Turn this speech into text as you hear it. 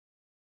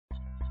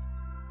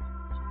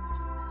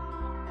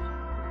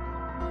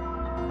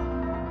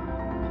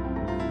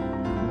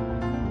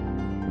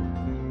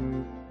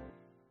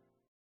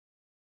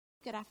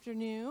Good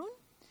afternoon.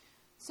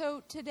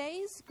 So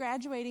today's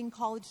graduating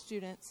college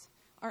students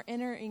are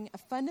entering a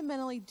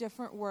fundamentally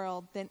different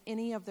world than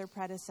any of their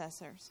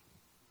predecessors.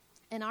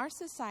 In our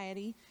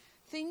society,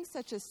 things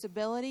such as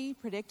stability,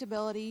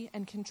 predictability,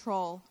 and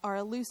control are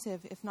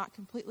elusive, if not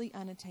completely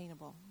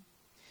unattainable.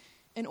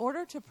 In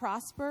order to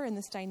prosper in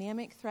this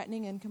dynamic,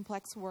 threatening, and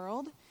complex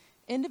world,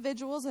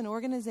 individuals and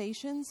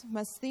organizations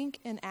must think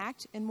and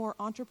act in more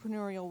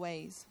entrepreneurial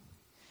ways.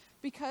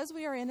 Because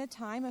we are in a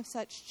time of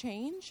such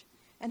change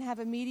and have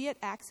immediate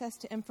access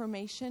to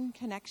information,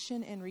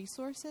 connection, and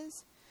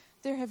resources,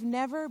 there have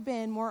never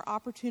been more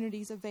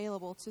opportunities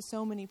available to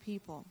so many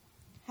people.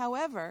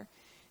 However,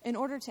 in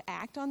order to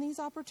act on these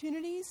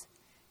opportunities,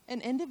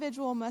 an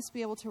individual must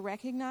be able to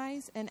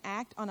recognize and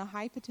act on a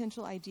high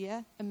potential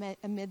idea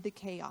amid the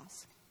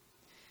chaos.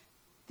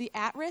 The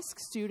at-risk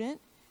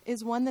student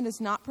is one that is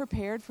not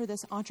prepared for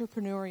this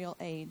entrepreneurial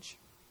age.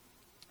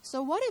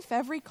 So what if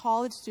every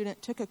college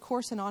student took a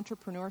course in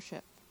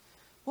entrepreneurship?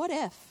 What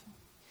if?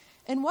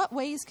 In what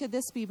ways could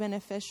this be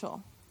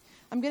beneficial?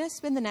 I'm going to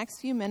spend the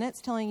next few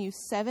minutes telling you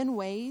 7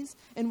 ways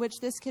in which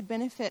this could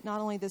benefit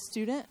not only the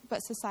student, but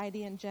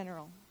society in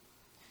general.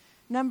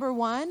 Number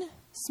 1,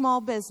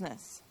 small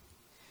business.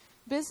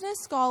 Business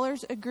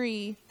scholars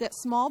agree that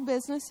small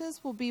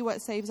businesses will be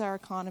what saves our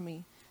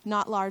economy,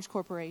 not large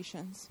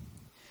corporations.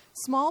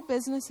 Small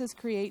businesses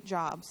create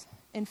jobs.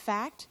 In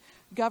fact,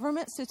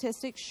 government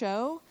statistics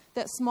show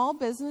that small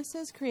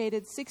businesses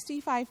created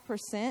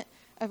 65%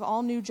 of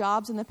all new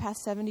jobs in the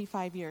past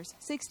 75 years.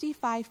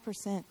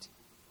 65%.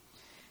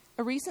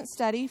 A recent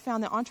study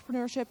found that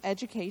entrepreneurship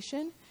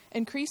education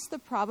increased the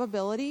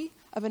probability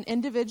of an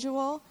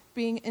individual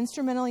being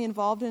instrumentally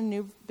involved in a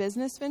new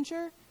business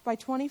venture by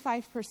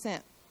 25%.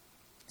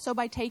 So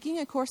by taking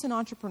a course in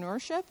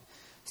entrepreneurship,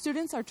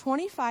 students are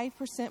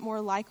 25%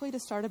 more likely to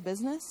start a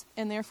business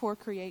and therefore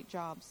create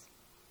jobs.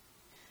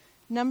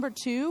 Number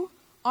 2,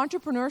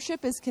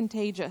 entrepreneurship is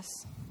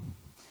contagious.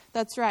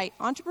 That's right.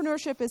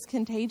 Entrepreneurship is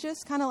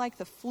contagious, kind of like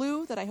the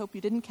flu that I hope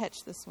you didn't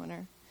catch this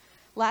winter.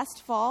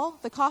 Last fall,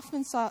 the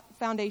Cochran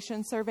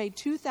Foundation surveyed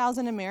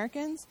 2,000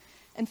 Americans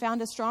and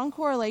found a strong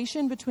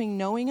correlation between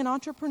knowing an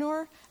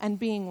entrepreneur and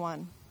being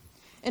one.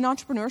 In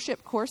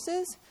entrepreneurship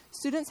courses,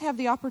 students have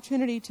the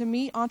opportunity to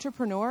meet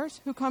entrepreneurs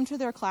who come to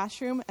their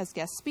classroom as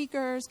guest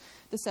speakers,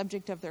 the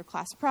subject of their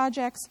class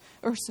projects,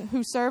 or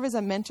who serve as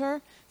a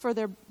mentor for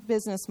their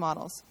business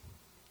models.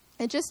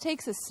 It just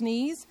takes a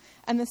sneeze,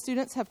 and the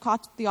students have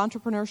caught the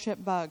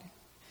entrepreneurship bug.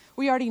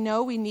 We already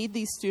know we need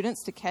these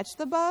students to catch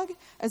the bug,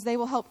 as they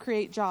will help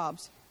create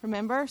jobs.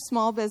 Remember,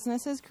 small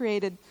businesses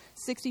created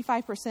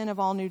 65% of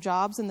all new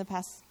jobs in the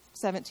past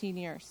 17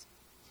 years.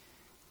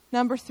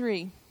 Number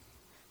 3,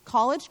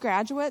 college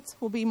graduates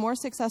will be more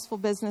successful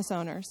business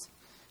owners.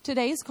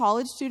 Today's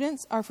college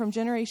students are from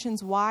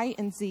generations Y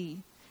and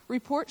Z.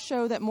 Reports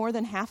show that more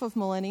than half of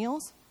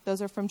millennials, those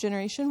are from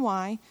Generation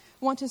Y,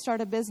 want to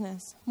start a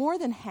business. More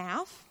than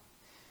half?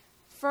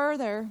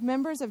 Further,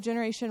 members of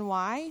Generation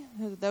Y,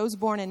 those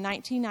born in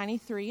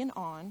 1993 and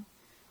on,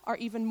 are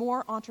even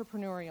more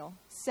entrepreneurial.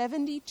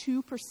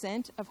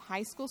 72% of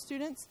high school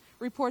students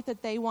report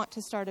that they want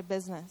to start a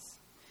business.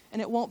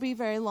 And it won't be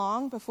very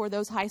long before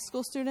those high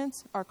school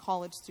students are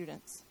college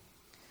students.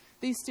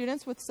 These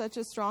students with such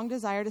a strong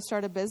desire to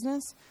start a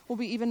business will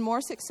be even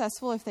more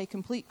successful if they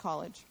complete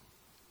college.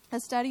 A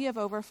study of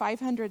over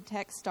 500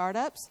 tech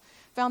startups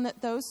found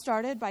that those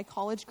started by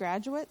college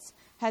graduates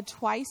had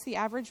twice the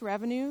average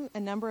revenue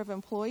and number of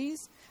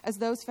employees as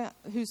those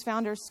whose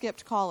founders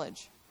skipped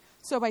college.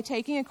 So by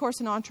taking a course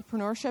in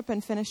entrepreneurship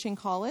and finishing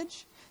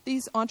college,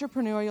 these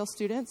entrepreneurial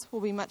students will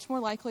be much more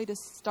likely to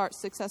start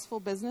successful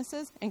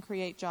businesses and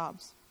create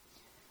jobs.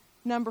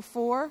 Number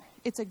 4,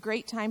 it's a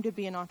great time to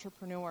be an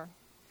entrepreneur.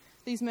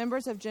 These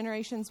members of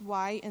Generations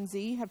Y and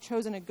Z have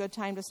chosen a good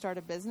time to start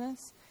a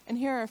business, and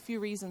here are a few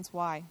reasons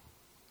why.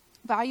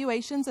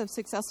 Valuations of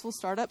successful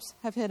startups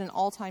have hit an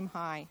all-time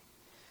high.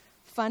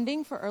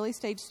 Funding for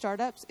early-stage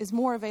startups is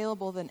more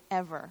available than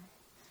ever.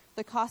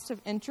 The cost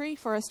of entry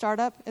for a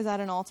startup is at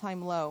an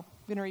all-time low.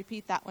 I'm going to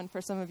repeat that one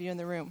for some of you in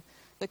the room.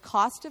 The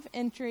cost of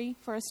entry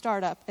for a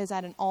startup is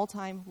at an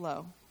all-time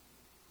low.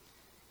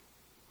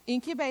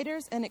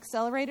 Incubators and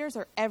accelerators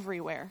are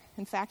everywhere.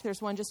 In fact,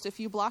 there's one just a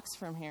few blocks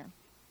from here.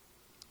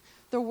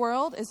 The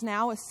world is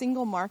now a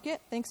single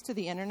market thanks to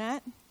the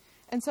internet,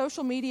 and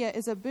social media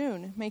is a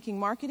boon, making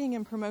marketing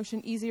and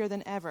promotion easier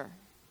than ever.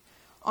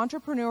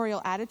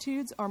 Entrepreneurial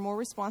attitudes are more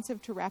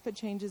responsive to rapid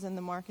changes in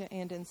the market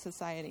and in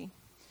society.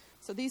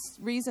 So these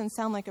reasons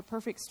sound like a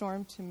perfect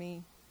storm to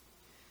me.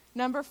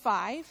 Number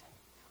 5,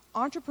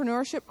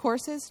 entrepreneurship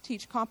courses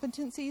teach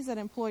competencies that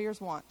employers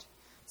want.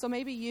 So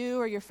maybe you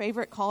or your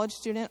favorite college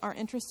student are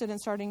interested in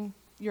starting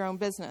your own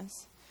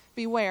business.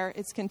 Beware,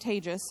 it's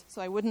contagious,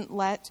 so I wouldn't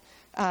let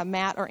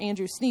Matt or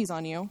Andrew sneeze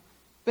on you.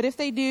 But if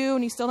they do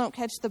and you still don't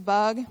catch the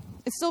bug,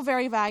 it's still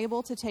very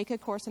valuable to take a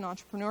course in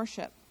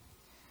entrepreneurship.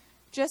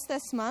 Just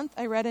this month,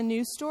 I read a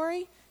news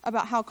story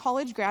about how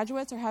college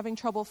graduates are having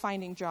trouble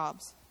finding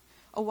jobs.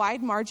 A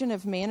wide margin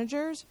of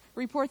managers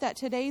report that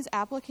today's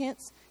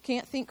applicants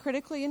can't think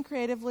critically and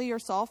creatively or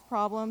solve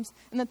problems,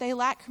 and that they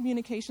lack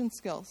communication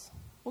skills.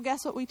 Well,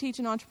 guess what we teach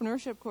in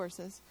entrepreneurship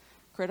courses?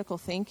 Critical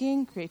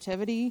thinking,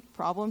 creativity,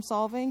 problem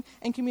solving,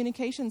 and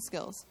communication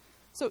skills.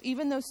 So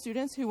even those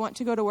students who want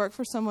to go to work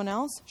for someone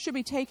else should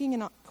be taking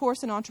a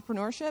course in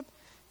entrepreneurship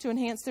to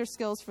enhance their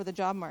skills for the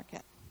job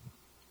market.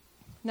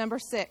 Number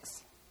 6,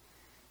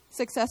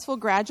 successful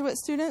graduate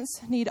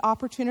students need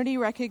opportunity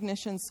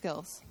recognition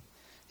skills.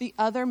 The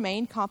other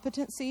main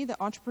competency that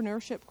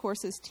entrepreneurship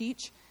courses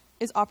teach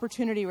is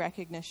opportunity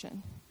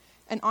recognition.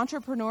 An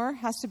entrepreneur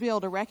has to be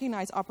able to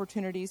recognize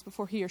opportunities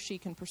before he or she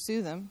can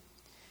pursue them.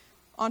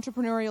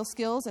 Entrepreneurial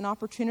skills and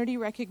opportunity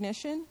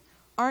recognition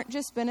aren't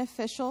just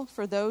beneficial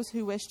for those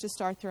who wish to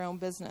start their own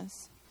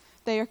business.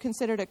 They are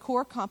considered a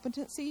core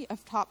competency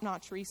of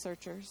top-notch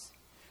researchers.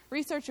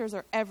 Researchers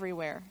are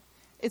everywhere.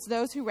 It's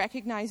those who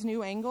recognize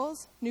new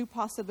angles, new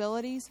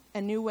possibilities,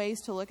 and new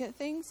ways to look at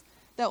things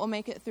that will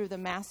make it through the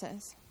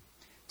masses.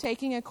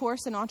 Taking a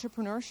course in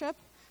entrepreneurship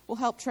will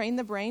help train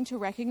the brain to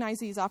recognize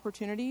these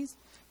opportunities,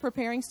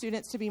 preparing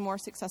students to be more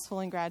successful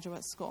in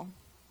graduate school.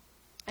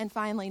 And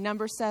finally,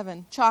 number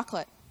 7,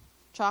 chocolate.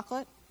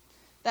 Chocolate,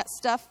 that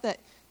stuff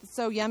that's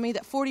so yummy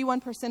that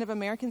 41% of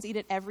Americans eat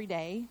it every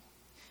day.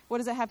 What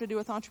does it have to do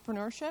with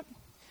entrepreneurship?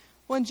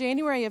 Well, in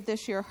January of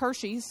this year,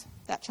 Hershey's,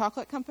 that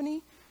chocolate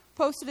company,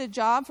 posted a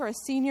job for a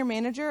senior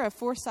manager of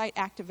foresight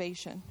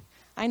activation.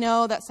 I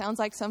know that sounds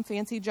like some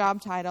fancy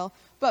job title,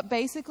 but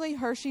basically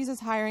Hershey's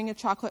is hiring a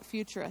chocolate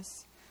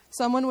futurist,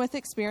 someone with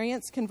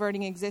experience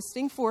converting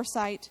existing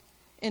foresight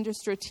into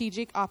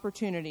strategic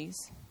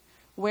opportunities.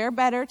 Where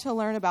better to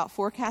learn about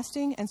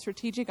forecasting and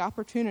strategic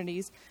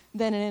opportunities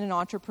than in an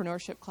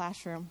entrepreneurship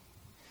classroom?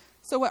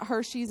 So what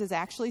Hershey's is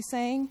actually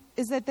saying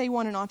is that they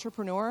want an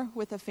entrepreneur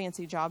with a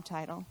fancy job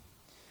title.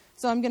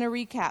 So I'm going to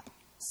recap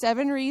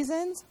 7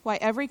 reasons why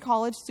every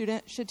college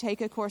student should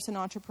take a course in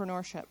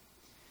entrepreneurship.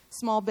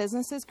 Small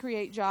businesses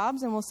create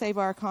jobs and will save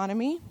our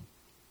economy.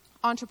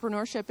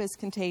 Entrepreneurship is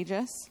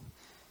contagious.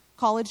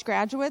 College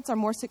graduates are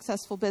more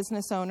successful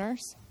business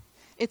owners.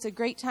 It's a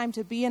great time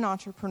to be an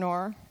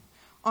entrepreneur.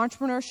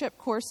 Entrepreneurship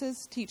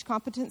courses teach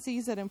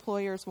competencies that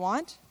employers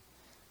want.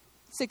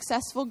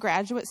 Successful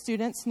graduate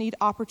students need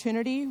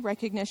opportunity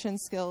recognition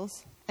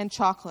skills, and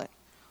chocolate.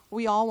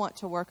 We all want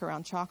to work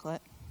around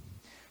chocolate.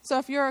 So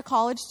if you're a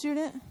college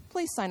student,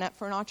 please sign up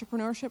for an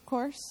entrepreneurship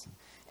course.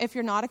 If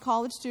you're not a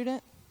college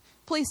student,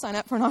 please sign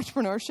up for an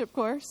entrepreneurship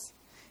course.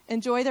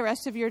 Enjoy the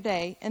rest of your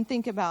day and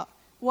think about,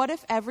 what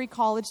if every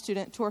college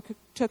student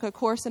took a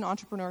course in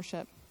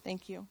entrepreneurship?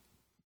 Thank you.